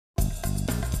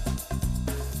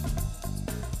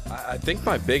I think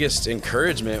my biggest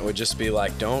encouragement would just be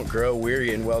like, don't grow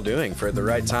weary in well-doing. For at the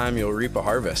right time, you'll reap a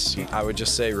harvest. I would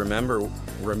just say, remember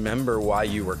why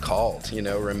you were called.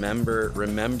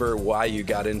 Remember why you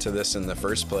got into this in the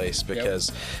first place,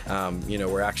 because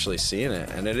we're actually seeing it,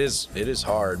 and it is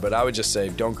hard. But I would just say,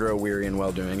 don't grow weary in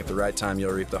well-doing. At the right time,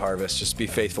 you'll reap the harvest. Just be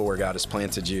faithful where God has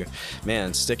planted you.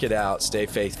 Man, stick it out. Stay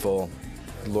faithful.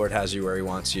 The Lord has you where He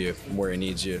wants you, where He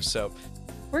needs you. So.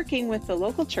 Working with the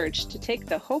local church to take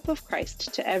the hope of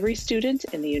Christ to every student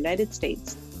in the United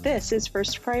States. This is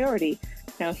First Priority.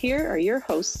 Now here are your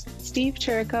hosts, Steve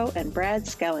Chirico and Brad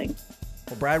Skelling.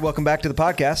 Well, Brad, welcome back to the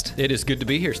podcast. It is good to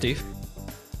be here, Steve.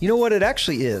 You know what it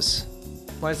actually is?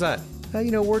 Why is that?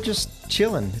 We're just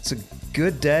chilling. It's a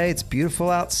good day. It's beautiful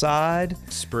outside.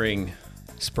 Spring.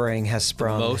 Spring has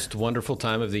sprung. The most wonderful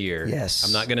time of the year. Yes.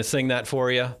 I'm not going to sing that for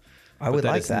you. I would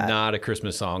like that. That is not a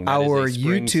Christmas song. That Our is a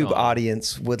spring YouTube song.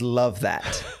 audience would love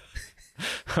that.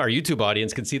 Our YouTube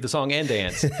audience can see the song and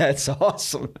dance. That's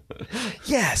awesome.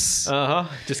 Yes.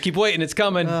 Just keep waiting. It's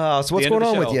coming. So what's going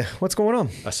on with you? What's going on?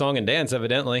 A song and dance,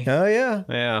 evidently. Oh, yeah.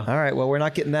 Yeah. All right. Well, we're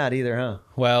not getting that either, huh?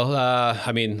 Well,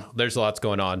 there's lots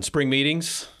going on. Spring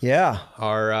meetings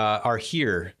are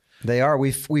here. They are.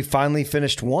 We finally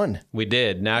finished one. We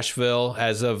did. Nashville,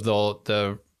 as of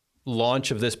the launch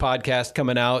of this podcast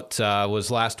coming out, was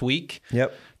last week.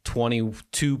 Yep.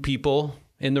 22 people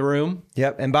in the room.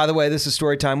 Yep. And by the way, this is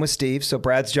story time with Steve. So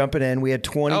Brad's jumping in. We had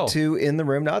 22 in the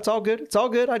room. No, it's all good. It's all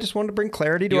good. I just wanted to bring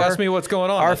clarity to you asked me what's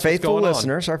going on. Our faithful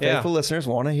listeners. Our faithful listeners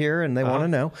want to hear and they want to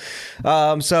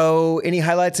know. So any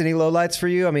highlights, any lowlights for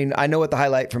you? I mean, I know what the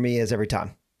highlight for me is every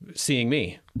time. Seeing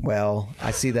me. Well, I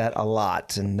see that a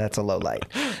lot, and that's a low light.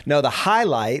 No, the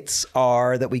highlights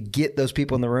are that we get those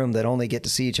people in the room that only get to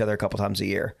see each other a couple times a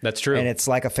year. That's true. And it's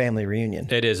like a family reunion.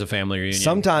 It is a family reunion.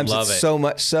 Sometimes it's so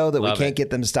much so that we can't get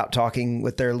them to stop talking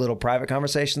with their little private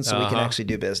conversations so we can actually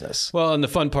do business. Well, and the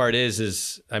fun part is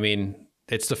it's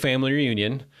the family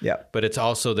reunion. Yeah. But it's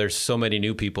also, there's so many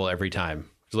new people every time.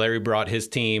 Larry brought his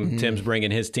team. Mm-hmm. Tim's bringing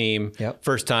his team. Yep.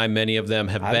 First time many of them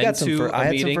have been to a meeting. I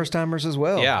had some first timers as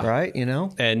well. Yeah. Right.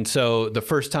 And so the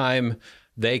first time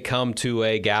they come to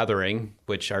a gathering,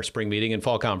 which our spring meeting and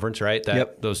fall conference, right?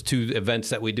 Those two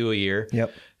events that we do a year.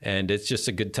 Yep. And it's just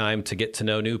a good time to get to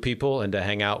know new people and to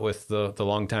hang out with the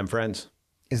longtime friends.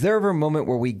 Is there ever a moment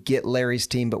where we get Larry's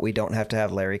team, but we don't have to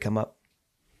have Larry come up?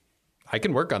 I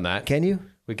can work on that. Can you?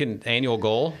 We can annual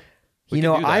goal.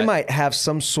 I might have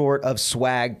some sort of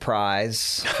swag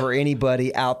prize for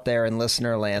anybody out there in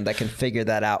listener land that can figure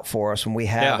that out for us when we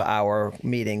have our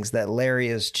meetings, that Larry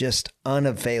is just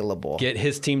unavailable. Get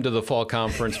his team to the fall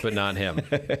conference, but not him.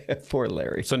 Poor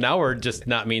Larry. So now we're just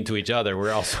not mean to each other.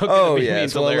 We're also going to be mean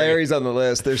to Larry. Larry's on the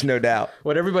list. There's no doubt.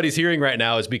 What everybody's hearing right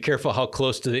now is be careful how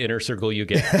close to the inner circle you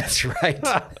get. That's right.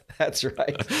 That's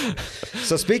right.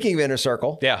 So speaking of inner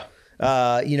circle. Yeah.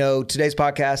 Today's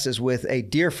podcast is with a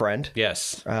dear friend.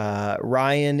 Yes.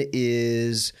 Ryan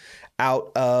is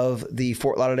out of the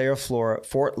Fort Lauderdale,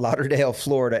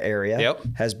 Florida area. Yep.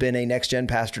 Has been a Next Gen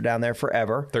pastor down there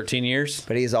forever. 13 years.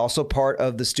 But he is also part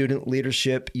of the Student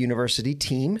Leadership University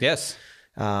team. Yes.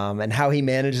 And how he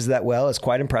manages that well is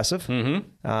quite impressive.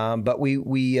 Mm-hmm. But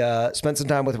we spent some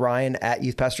time with Ryan at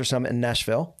Youth Pastor Summit in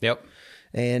Nashville. Yep.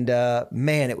 And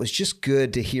man, it was just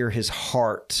good to hear his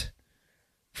heart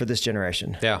for this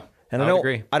generation. Yeah. And I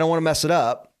agree. I don't want to mess it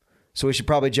up, so we should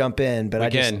probably jump in, but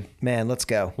let's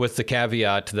go. With the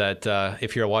caveat that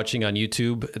if you're watching on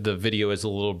YouTube, the video is a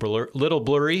little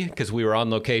blurry because we were on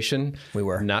location. We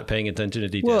were. Not paying attention to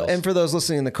details. Well, and for those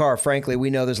listening in the car, frankly, we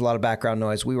know there's a lot of background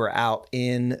noise. We were out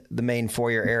in the main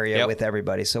foyer area with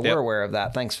everybody, so we're aware of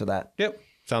that. Thanks for that. Yep.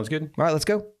 Sounds good. All right, let's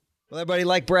go. Well, everybody,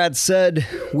 like Brad said,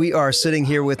 we are sitting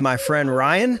here with my friend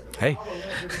Ryan. Hey.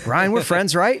 Ryan, we're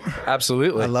friends, right?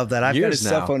 Absolutely. I love that. I've got his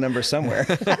cell phone number somewhere.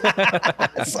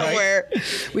 Somewhere.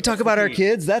 We talk about our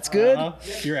kids. That's good.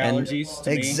 Your allergies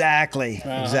to Exactly.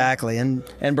 Exactly. And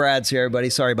Brad's here, everybody.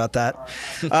 Sorry about that.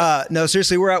 No,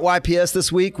 seriously, we're at YPS this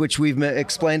week, which we've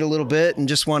explained a little bit, and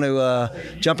just want to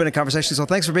jump into conversation. So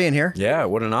thanks for being here. Yeah,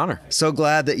 what an honor. So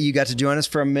glad that you got to join us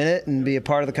for a minute and be a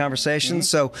part of the conversation. Mm-hmm.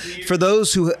 So for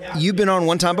those who... You've been on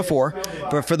one time before,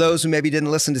 but for those who maybe didn't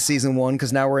listen to season 1,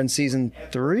 because now we're in season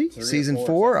 3, season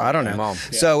 4, I don't know.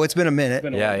 So it's been a minute.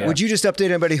 Yeah. Would you just update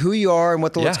everybody who you are and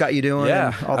what the Lord's got you doing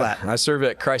and all that? I serve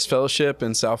at Christ Fellowship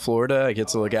in South Florida. I get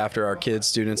to look after our kids,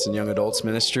 students, and young adults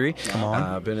ministry. Come on.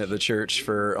 I've been at the church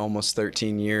for almost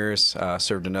 13 years.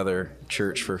 Served another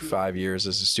church for 5 years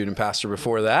as a student pastor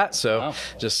before that. So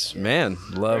just,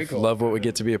 love what we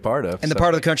get to be a part of. And the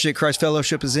part of the country that Christ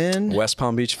Fellowship is in? West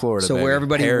Palm Beach, Florida. So baby. where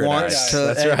everybody Paradise. wants to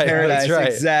That's right. paradise. That's right.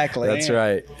 Exactly. That's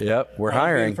right. Yep. We're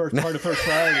hiring. Part of first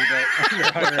priority, but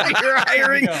you're hiring. You're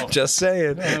hiring. No. Just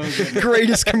saying.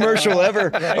 Greatest commercial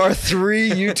ever. Our 3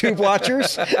 YouTube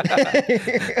watchers.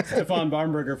 Stefan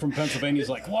Barnberger from Pennsylvania is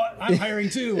like, what? I'm hiring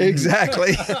too.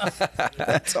 Exactly.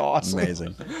 That's awesome.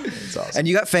 Amazing. It's awesome. And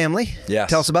you got family? Yes.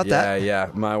 Tell us about that. Yeah.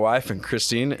 My wife and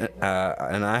Christine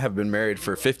and I have been married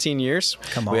for 15 years.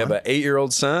 Come on. We have an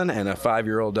 8-year-old son and a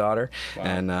 5-year-old daughter. Wow.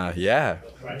 And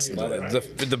it's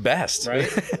the best. Right?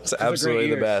 It's absolutely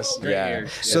the best. Great Yeah.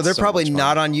 years. So It's they're so probably much fun.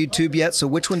 not on YouTube yet. So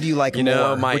which one do you like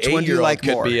more? My Which one do you 8-year-old like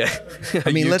could more? be a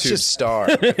I mean, YouTube let's just star.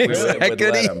 We would that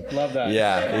good? let him. Love that.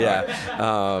 Yeah.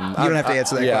 You don't have to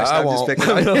answer that question. I I'm won't. just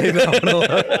picking on Leave that one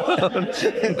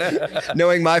alone.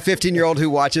 Knowing my 15-year-old who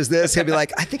watches this, he'll be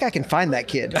like, I think I can find that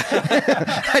kid.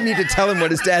 I need to tell him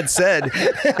what his dad said.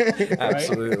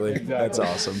 Absolutely. That's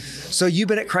awesome. So you've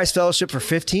been at Christ Fellowship for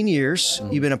 15 years.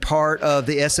 You've been a part of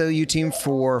the SOU team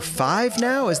for 5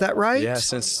 now. Is that right? Yeah,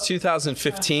 since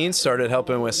 2015, started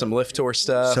helping with some lift tour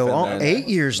stuff. So and then- 8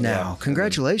 years now.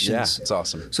 Congratulations. Yeah, it's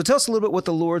awesome. So tell us a little bit what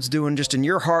the Lord's doing just in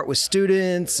your heart with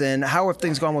students and how have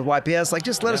things gone with YPS? Like,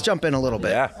 just let us jump in a little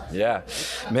bit. Yeah.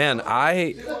 Man,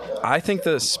 I think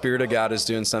the Spirit of God is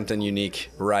doing something unique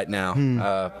right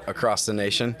now across the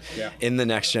nation in the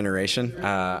next generation.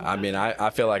 I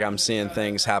feel like I'm seeing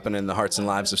things happen in the hearts and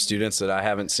lives of students that I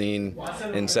haven't seen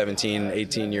in 17,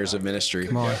 18 years of ministry.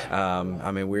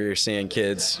 We're seeing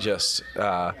kids just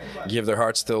give their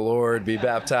hearts to the Lord, be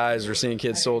baptized. We're seeing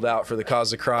kids sold out for the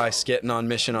cause of Christ, getting on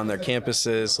mission on their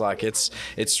campuses. Like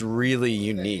it's really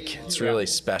unique. It's really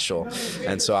special.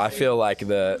 And so I feel like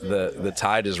the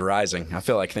tide is rising. I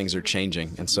feel like things are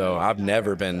changing. And so I've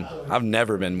never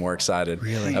been more excited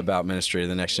about ministry to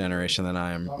the next generation than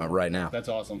I am right now. That's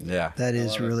awesome. Yeah. That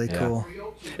is really cool.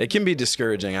 It can be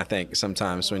discouraging, I think,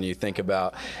 sometimes when you think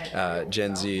about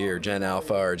Gen Z or Gen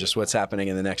Alpha or just what's happening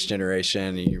in the next generation.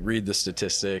 And you read the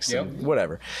statistics and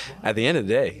whatever. At the end of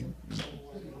the day,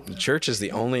 the church is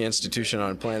the only institution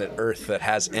on planet Earth that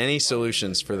has any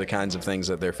solutions for the kinds of things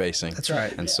that they're facing. That's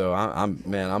right. And so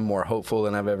I'm more hopeful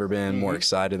than I've ever been, more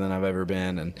excited than I've ever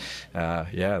been. And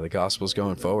the gospel's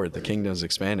going forward. The kingdom's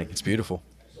expanding. It's beautiful.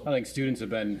 I think students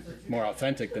have been more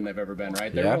authentic than they've ever been,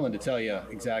 right? They're willing to tell you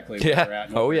exactly where they're at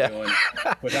and what they're doing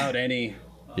without any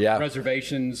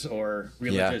reservations or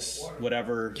religious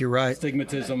whatever You're right.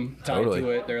 stigmatism tied to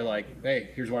it. They're like,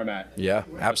 hey, here's where I'm at. Yeah,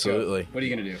 absolutely. What are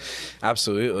you going to do?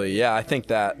 Absolutely. Yeah, I think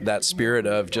that spirit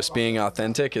of just being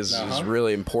authentic is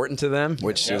really important to them,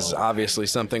 which is obviously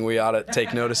something we ought to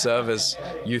take notice of as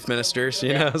youth ministers.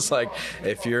 You know, it's like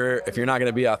if you're not going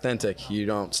to be authentic, you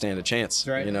don't stand a chance,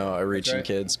 of reaching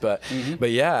kids. But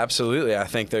yeah, absolutely. I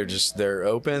think they're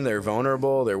open, they're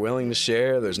vulnerable, they're willing to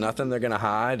share. There's nothing they're going to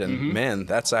hide. And man,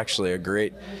 that's actually a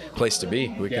great place to be.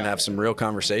 We can have some real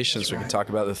conversations. We can talk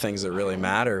about the things that really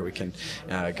matter. We can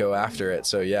go after it.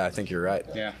 So yeah, I think you're right.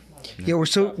 Yeah,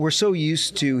 we're so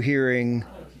used to hearing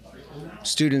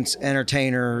students,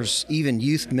 entertainers, even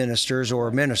youth ministers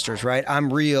or ministers, right?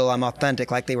 I'm real, I'm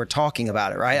authentic, like they were talking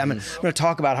about it, right? I'm going to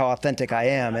talk about how authentic I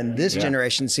am. And this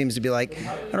generation seems to be like,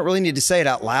 I don't really need to say it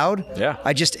out loud. Yeah.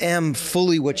 I just am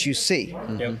fully what you see,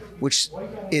 which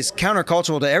is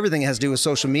countercultural to everything that has to do with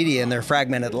social media and their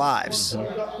fragmented lives.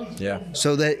 Yeah.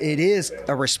 So that it is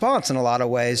a response in a lot of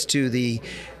ways to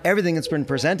everything that's been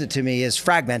presented to me is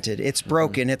fragmented. It's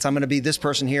broken. It's I'm going to be this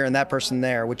person here and that person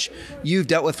there, which you've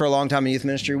dealt with for a long time in youth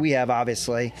ministry. We have,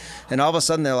 obviously. And all of a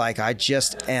sudden they're like, I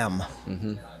just am.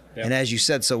 And as you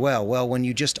said so well, when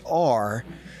you just are,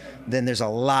 then there's a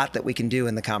lot that we can do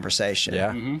in the conversation.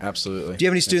 Yeah, absolutely. Do you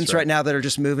have any students right now that are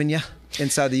just moving you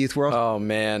inside the youth world? Oh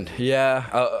man, yeah,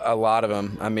 a lot of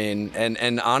them. I mean,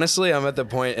 and honestly, I'm at the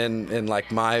point in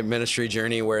like my ministry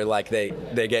journey where like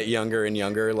they get younger and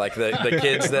younger. Like the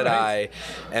kids that I'm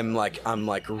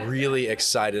really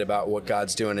excited about what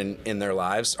God's doing in their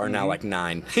lives are now like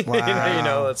 9.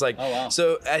 Wow. It's like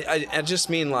so. I just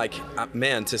mean like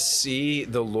man, to see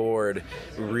the Lord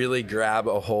really grab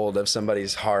a hold of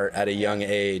somebody's heart at a young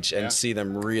age and see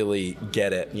them really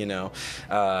get it,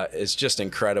 it's just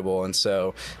incredible. And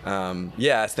so,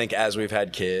 I think as we've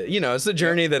had kids, it's the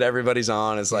journey that everybody's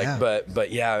on. Is like, but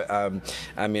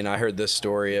I heard this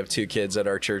story of 2 kids at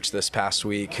our church this past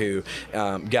week who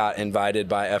got invited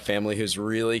by a family who's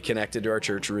really connected to our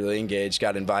church, really engaged,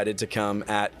 got invited to come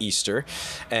at Easter,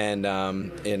 and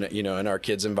in our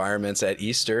kids' environments at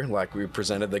Easter, like we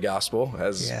presented the gospel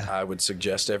as I would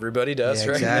suggest everybody does,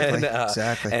 right? Exactly. And,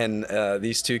 Exactly. And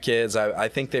these 2 kids, I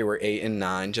think they were 8 and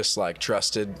 9, just like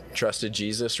trusted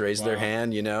Jesus, raised their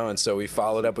hand, you know, and so we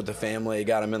followed up with the family,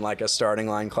 got them in like a starting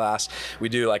line class. We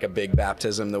do like a big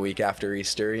baptism the week after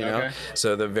Easter, you know,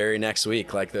 so the very next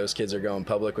week, like those kids are going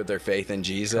public with their faith in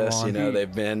Jesus. You know,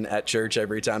 they've been at church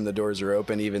every time the doors are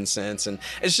open, even since, and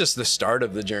it's just the start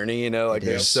of the journey, you know, like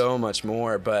there's so much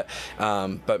more, but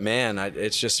man,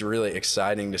 it's just really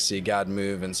exciting to see God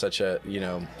move in such a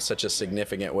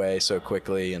significant way so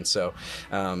quickly. And so,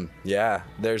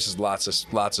 there's lots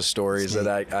of stories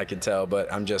that I could tell,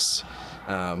 but I'm just,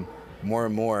 more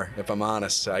and more, if I'm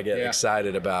honest, I get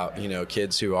excited about, you know,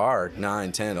 kids who are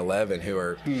 9, 10, 11 who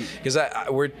are, because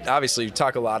we're obviously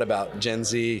talk a lot about Gen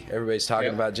Z. Everybody's talking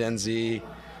about Gen Z.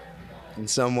 In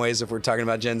some ways, if we're talking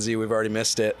about Gen Z, we've already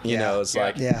missed it. You know, it's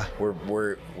like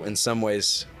we're in some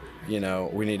ways, you know,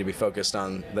 we need to be focused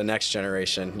on the next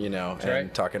generation, you know,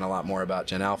 talking a lot more about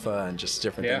Gen Alpha and just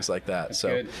different things like that. That's so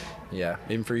good. Yeah,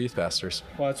 even for youth pastors.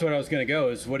 Well, that's what I was going to go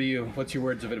is what's your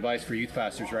words of advice for youth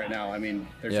pastors right now? I mean,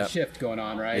 there's a shift going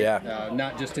on, right? Yeah.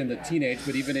 Not just in the teenage,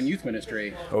 but even in youth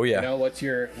ministry. Oh, yeah. You know, what's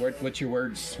your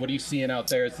words? What are you seeing out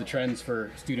there as the trends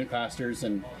for student pastors,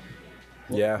 and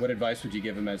what advice would you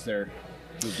give them as they're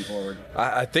moving forward?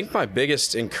 I think my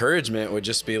biggest encouragement would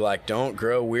just be like, don't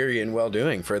grow weary in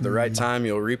well-doing. For the right time,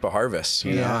 you'll reap a harvest.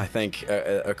 You know, I think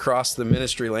across the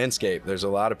ministry landscape, there's a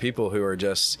lot of people who are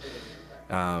just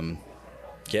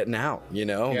getting out. You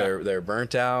know, they're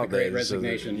burnt out. The great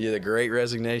resignation. The great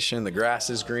resignation. The grass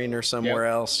is greener somewhere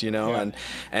else. You know,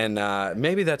 and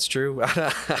maybe that's true.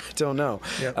 I don't know.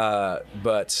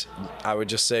 But I would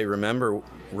just say, remember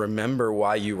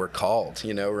why you were called.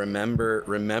 You know,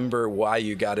 remember why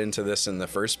you got into this in the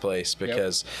first place,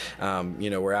 because you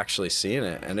know, we're actually seeing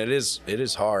it, and it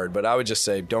is hard. But I would just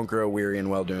say, don't grow weary in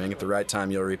well-doing. At the right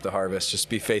time, you'll reap the harvest. Just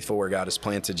be faithful where God has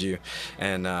planted you.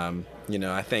 And you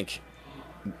know, I think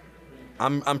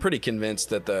I'm pretty convinced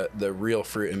that the real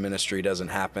fruit in ministry doesn't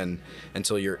happen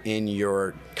until you're in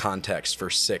your context for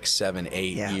 6, 7,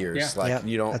 8 years. Like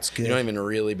you don't even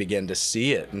really begin to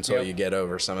see it until you get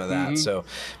over some of that. So,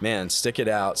 man, stick it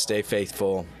out, stay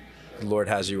faithful. The Lord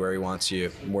has you where He wants you,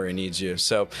 where He needs you.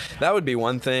 So that would be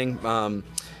one thing.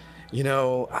 You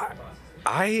know,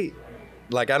 I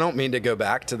don't mean to go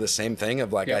back to the same thing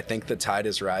of I think the tide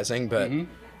is rising, but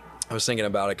I was thinking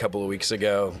about a couple of weeks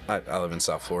ago. I live in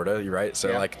South Florida, right? So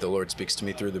the Lord speaks to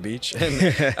me through the beach. And,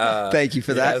 thank you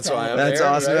for that. That's why I'm That's there,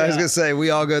 awesome. Right? I was gonna say we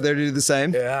all go there to do the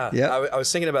same. I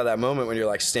was thinking about that moment when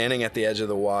you're standing at the edge of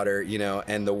the water, you know,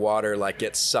 and the water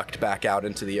gets sucked back out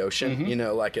into the ocean. You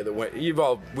know,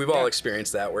 we've all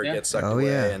experienced that where it gets sucked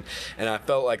away, and I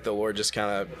felt like the Lord just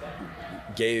kind of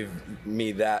gave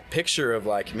me that picture of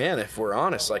man, if we're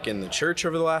honest, in the church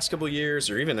over the last couple of years,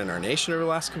 or even in our nation over the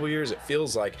last couple of years, it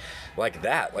feels like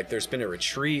that, there's been a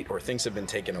retreat, or things have been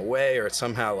taken away, or it's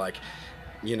somehow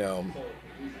you know,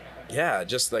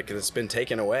 just it's been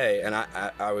taken away. And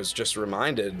I was just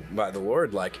reminded by the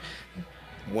Lord,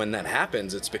 when that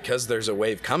happens, it's because there's a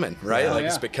wave coming, right?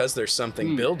 It's because there's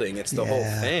something building. It's the whole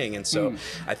thing. And so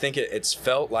I think it's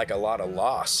felt like a lot of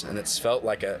loss, and it's felt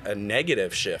like a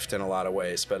negative shift in a lot of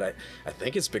ways. But I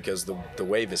think it's because the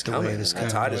wave is coming. The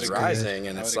tide is rising,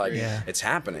 and it's it's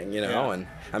happening, you know. And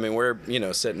I mean, we're, you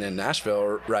know, sitting in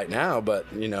Nashville right now, but,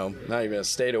 you know, not even a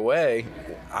state away.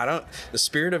 The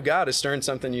Spirit of God is stirring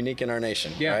something unique in our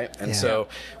nation, right? And so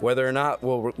whether or not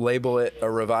we'll label it a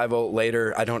revival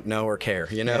later, I don't know or care.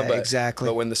 You know,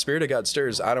 but when the Spirit of God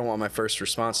stirs, I don't want my first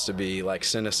response to be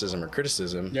cynicism or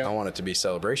criticism. I want it to be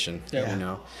celebration, you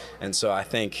know. And so I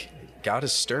think God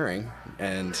is stirring,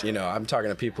 and, you know, I'm talking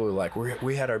to people who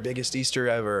we had our biggest Easter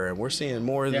ever, and we're seeing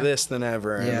more of this than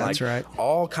ever. And that's right.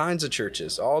 All kinds of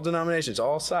churches, all denominations,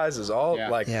 all sizes, all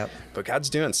but God's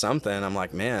doing something. I'm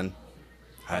like, man,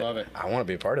 I love it. I want to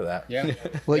be a part of that.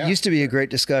 Well, it used to be a great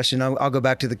discussion. I'll go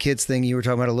back to the kids thing you were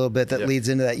talking about a little bit that leads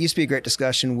into that. It used to be a great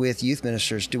discussion with youth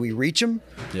ministers. Do we reach them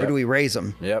or do we raise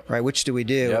them? Right? Which do we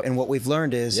do? And what we've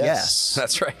learned is yes.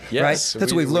 That's right. Yes. Right?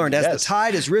 That's what we've learned. As the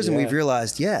tide has risen, we've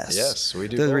realized yes, we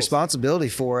do. The both. responsibility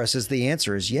for us is the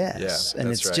answer is yes. And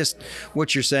it's just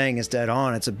what you're saying is dead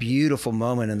on. It's a beautiful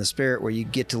moment in the Spirit where you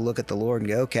get to look at the Lord and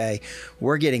go, okay,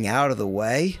 we're getting out of the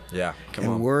way. Come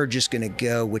on. We're just going to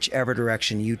go whichever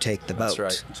direction you take the boat.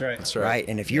 That's right. Right.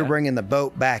 And if you're bringing the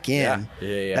boat back in,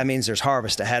 that means there's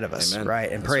harvest ahead of us. Amen.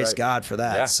 Right. And praise God for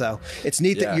that. So it's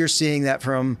neat that you're seeing that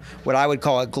from what I would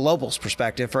call a global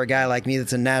perspective for a guy like me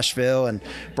that's in Nashville, and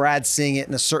Brad's seeing it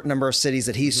in a certain number of cities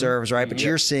that he serves. Right. But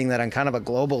you're seeing that on kind of a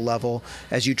global level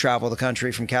as you travel the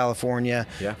country from California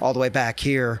all the way back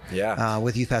here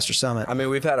with Youth Pastor Summit. I mean,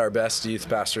 we've had our best Youth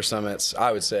Pastor Summits,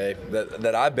 I would say,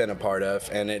 that I've been a part of.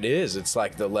 And it's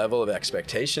like the level of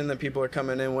expectation that people are coming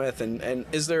coming in with, and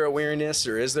is there a weariness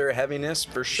or is there a heaviness?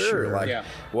 For sure. Like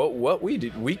what we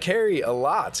do, we carry a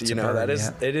lot, you know,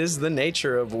 it is the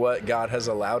nature of what God has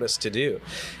allowed us to do.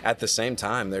 At the same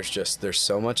time, there's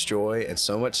so much joy and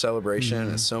so much celebration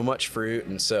and so much fruit.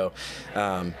 And so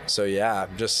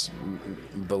just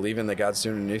believing that God's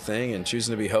doing a new thing and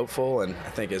choosing to be hopeful. And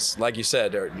I think it's like you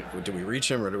said, do we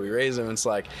reach him or do we raise him? It's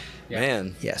like,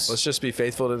 man, let's just be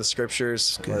faithful to the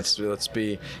scriptures. Let's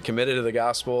be committed to the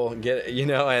gospel, and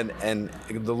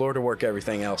the Lord will work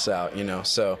everything else out, you know.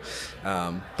 So,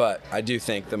 but I do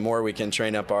think the more we can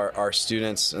train up our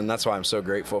students, and that's why I'm so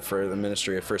grateful for the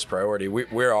ministry of First Priority.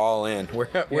 We're all in.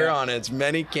 We're on as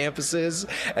many campuses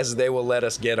as they will let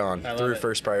us get on through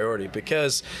First Priority,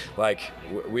 because like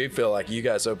we feel like you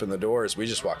guys open the doors, we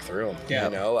just walk through them,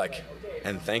 you know, like.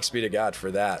 And thanks be to God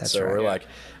for that. That's right,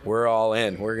 we're all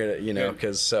in. We're going to, you know,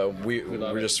 because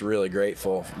we're just really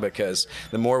grateful, because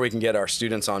the more we can get our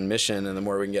students on mission and the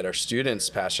more we can get our students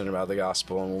passionate about the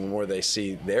gospel and the more they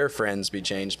see their friends be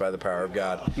changed by the power of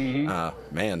God,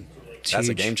 man, that's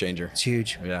a game changer. It's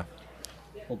huge. Yeah.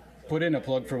 Well, put in a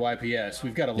plug for YPS.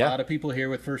 We've got a lot of people here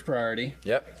with First Priority.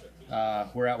 Yep.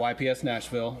 We're at YPS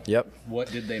Nashville. Yep.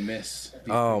 What did they miss?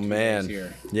 Oh, man.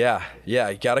 Here? Yeah.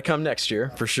 You got to come next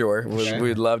year for sure. Okay.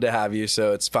 We'd love to have you.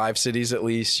 So it's 5 cities at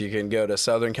least. You can go to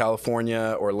Southern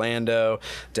California, Orlando,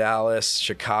 Dallas,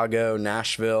 Chicago,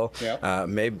 Nashville. Yep.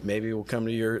 Maybe we'll come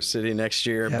to your city next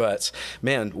year. Yep. But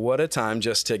man, what a time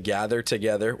just to gather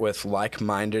together with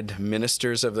like-minded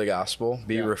ministers of the gospel,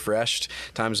 be refreshed,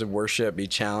 times of worship, be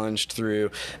challenged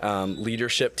through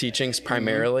leadership teachings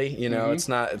primarily. You know, it's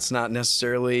not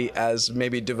necessarily as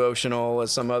maybe devotional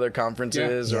as some other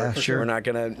conferences, or we're not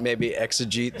going to maybe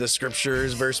exegete the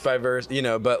scriptures verse by verse, you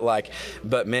know, but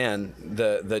man,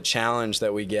 the challenge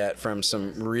that we get from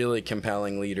some really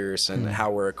compelling leaders and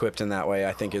how we're equipped in that way,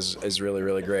 I think is really,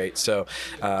 really great. So,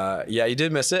 you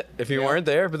did miss it if you weren't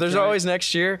there, but there's always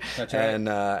next year. That's right.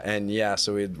 And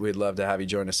so we'd love to have you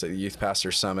join us at the Youth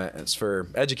Pastor Summit. It's for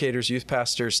educators, youth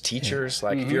pastors, teachers.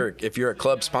 Like if you're a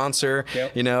club sponsor,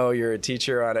 you know, you're a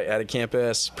teacher at a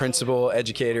campus, principal,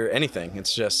 educator, anything.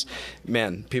 It's just,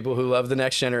 man, people who love the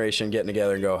next generation getting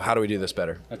together and go, how do we do this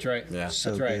better? That's right. Yeah. That's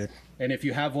right. Good. And if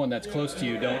you have one that's close to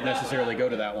you, don't necessarily go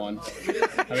to that one.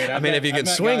 If you can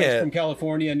swing guys it from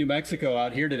California and New Mexico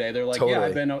out here today, they're like,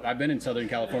 I've been in Southern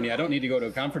California. I don't need to go to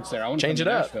a conference there. I want to change it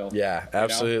to up. Nashville. Yeah,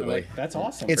 absolutely. Like, that's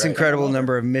awesome. It's incredible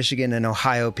number of Michigan and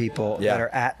Ohio people that are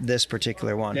at this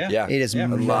particular one. Yeah. It is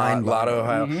mind-blowing. A lot of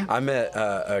Ohio. I met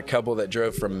a couple that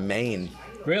drove from Maine.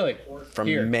 Really?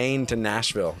 From Maine to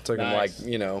Nashville. It took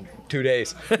them 2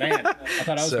 days. Man, I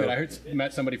thought I was good. I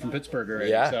met somebody from Pittsburgh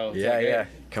already. Yeah.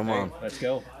 Come on. Let's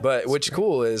go. But what's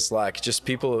cool is just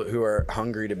people who are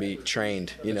hungry to be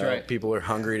trained, people who are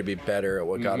hungry to be better at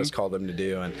what God has called them to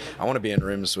do. And I want to be in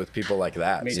rooms with people like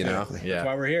that, you know? Yeah. That's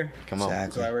why we're here. Come on.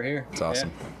 That's why we're here. It's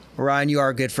awesome. Ryan, you are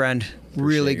a good friend.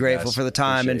 Really grateful for the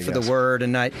time and for the word.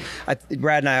 And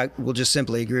Brad and I will just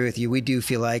simply agree with you. We do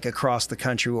feel like across the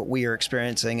country, what we are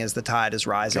experiencing is the tide is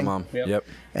rising. Come on. Yep.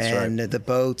 And the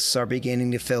boats are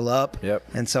beginning to fill up. Yep.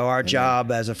 And so our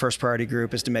job as a First Priority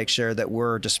group is to make sure that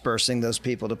we're dispersing those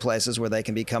people to places where they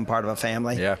can become part of a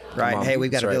family. Yeah. Right. Hey,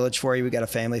 we've got a village for you. We've got a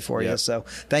family for you. So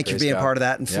thank you for being part of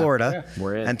that in Florida. Yeah.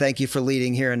 We're in. And thank you for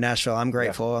leading here in Nashville. I'm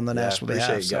grateful on the Nashville behalf.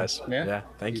 Appreciate you guys. Yeah.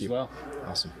 Thank you. Well.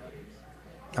 Awesome.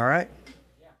 All right.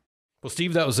 Well,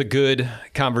 Steve, that was a good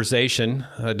conversation.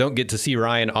 I don't get to see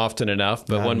Ryan often enough,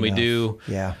 but when we do,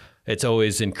 it's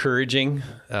always encouraging.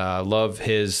 Love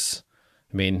his,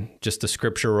 just the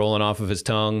scripture rolling off of his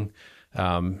tongue,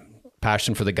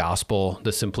 passion for the gospel,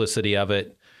 the simplicity of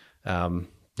it.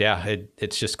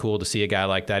 It's just cool to see a guy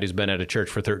like that who's been at a church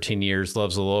for 13 years,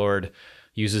 loves the Lord,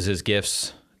 uses his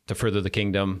gifts to further the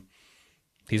kingdom.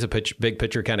 He's a big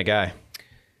picture kind of guy.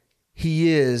 He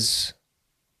is.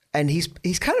 And he's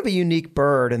kind of a unique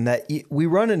bird in that we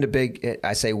run into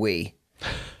I say we,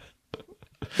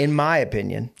 in my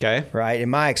opinion, right? In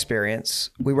my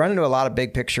experience, we run into a lot of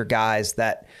big picture guys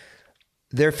that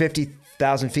they're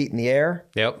 50,000 feet in the air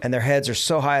and their heads are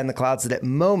so high in the clouds that at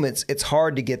moments it's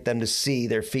hard to get them to see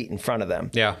their feet in front of them.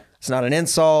 Yeah. It's not an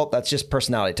insult. That's just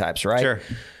personality types, right? Sure.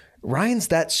 Ryan's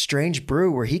that strange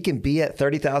brew where he can be at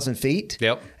 30,000 feet.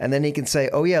 And then he can say,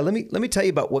 oh yeah, let me tell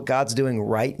you about what God's doing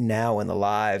right now in the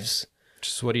lives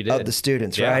just what he did of the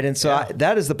students. Right. And so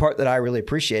that is the part that I really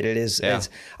appreciated is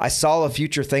I saw a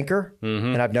future thinker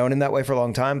and I've known him that way for a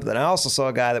long time. But then I also saw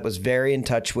a guy that was very in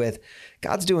touch with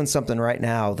God's doing something right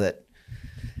now that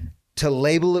to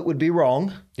label it would be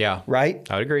wrong. Yeah. Right.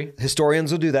 I would agree.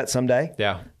 Historians will do that someday.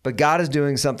 Yeah. But God is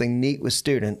doing something neat with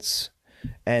students.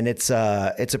 And it's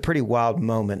a pretty wild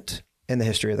moment in the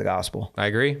history of the gospel. I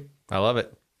agree. I love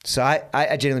it. So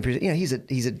I genuinely appreciate,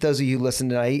 he's a, those of you who listen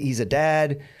tonight, he's a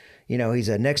dad, he's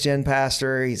a next gen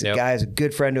pastor. He's a guy who's a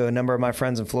good friend to a number of my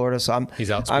friends in Florida. So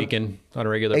he's out speaking on a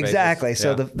regular basis. Exactly.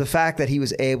 So the fact that he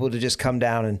was able to just come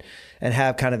down and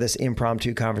have kind of this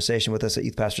impromptu conversation with us at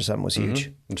Youth Pastor Summit was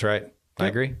huge. That's right. I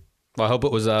agree. Well, I hope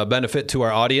it was a benefit to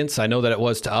our audience. I know that it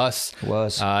was to us. It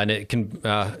was. And it can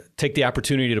take the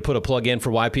opportunity to put a plug in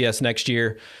for YPS next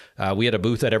year. We had a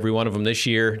booth at every one of them this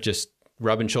year, just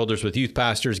rubbing shoulders with youth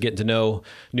pastors, getting to know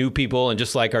new people. And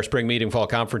just like our spring meeting, fall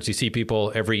conference, you see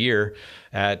people every year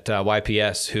at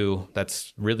YPS who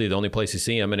that's really the only place you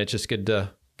see them. And it's just good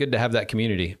to have that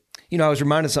community. I was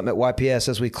reminded of something at YPS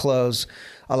as we close.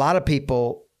 A lot of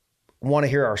people want to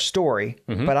hear our story,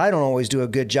 but I don't always do a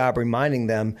good job reminding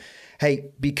them,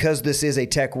 hey, because this is a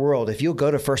tech world, if you'll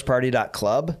go to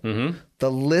firstpriority.club,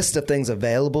 the list of things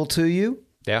available to you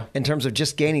in terms of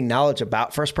just gaining knowledge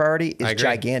about First Priority is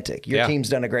gigantic. Your team's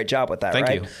done a great job with that, Thank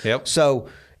right? you. Yep. So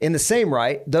in the same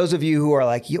right, those of you who are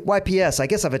like, YPS, I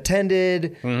guess I've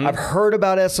attended, I've heard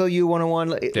about SLU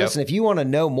 101. Listen, if you want to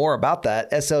know more about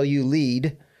that,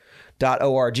 SLUlead.org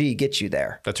gets you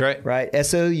there. That's right. Right?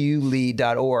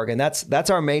 SLUlead.org. And that's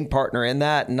our main partner in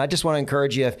that. And I just want to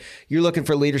encourage you, if you're looking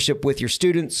for leadership with your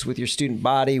students, with your student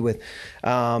body, with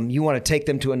you want to take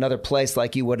them to another place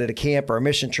like you would at a camp or a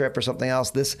mission trip or something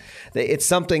else, it's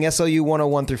something, SLU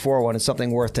 101 through 401 is something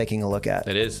worth taking a look at.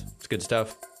 It is. It's good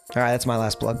stuff. All right. That's my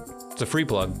last plug. It's a free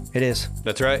plug. It is.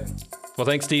 That's right. Well,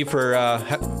 thanks, Steve, for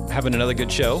having another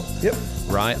good show. Yep.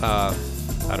 Ryan,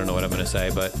 I don't know what I'm going to say,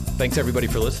 but thanks everybody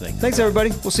for listening. Thanks everybody.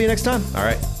 We'll see you next time. All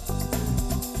right.